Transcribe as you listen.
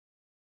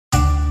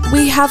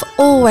We have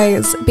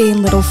always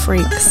been little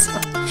freaks.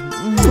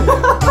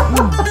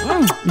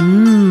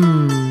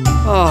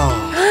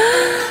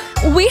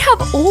 We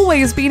have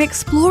always been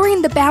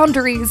exploring the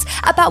boundaries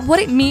about what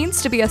it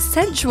means to be a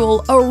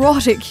sensual,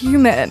 erotic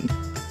human.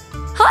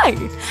 Hi,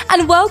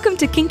 and welcome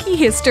to Kinky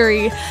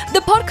History,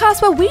 the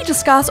podcast where we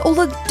discuss all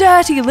the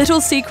dirty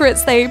little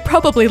secrets they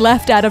probably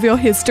left out of your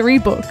history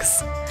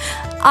books.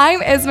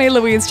 I'm Esme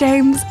Louise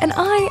James, and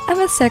I am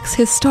a sex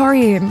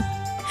historian.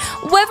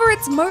 Whether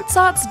it's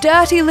Mozart's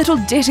dirty little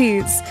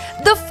ditties,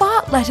 the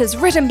fart letters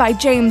written by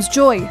James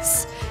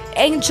Joyce,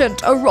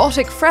 ancient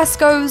erotic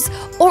frescoes,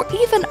 or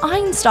even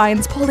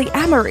Einstein's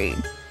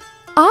polyamory,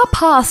 our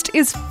past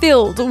is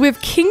filled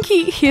with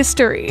kinky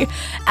history,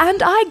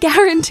 and I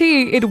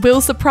guarantee it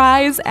will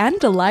surprise and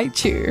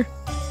delight you.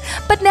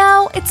 But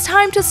now it's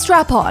time to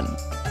strap on,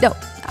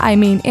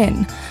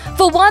 in,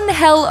 for one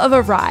hell of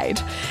a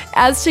ride,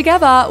 as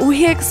together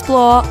we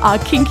explore our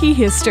kinky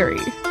history.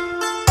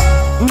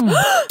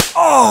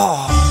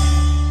 Oh!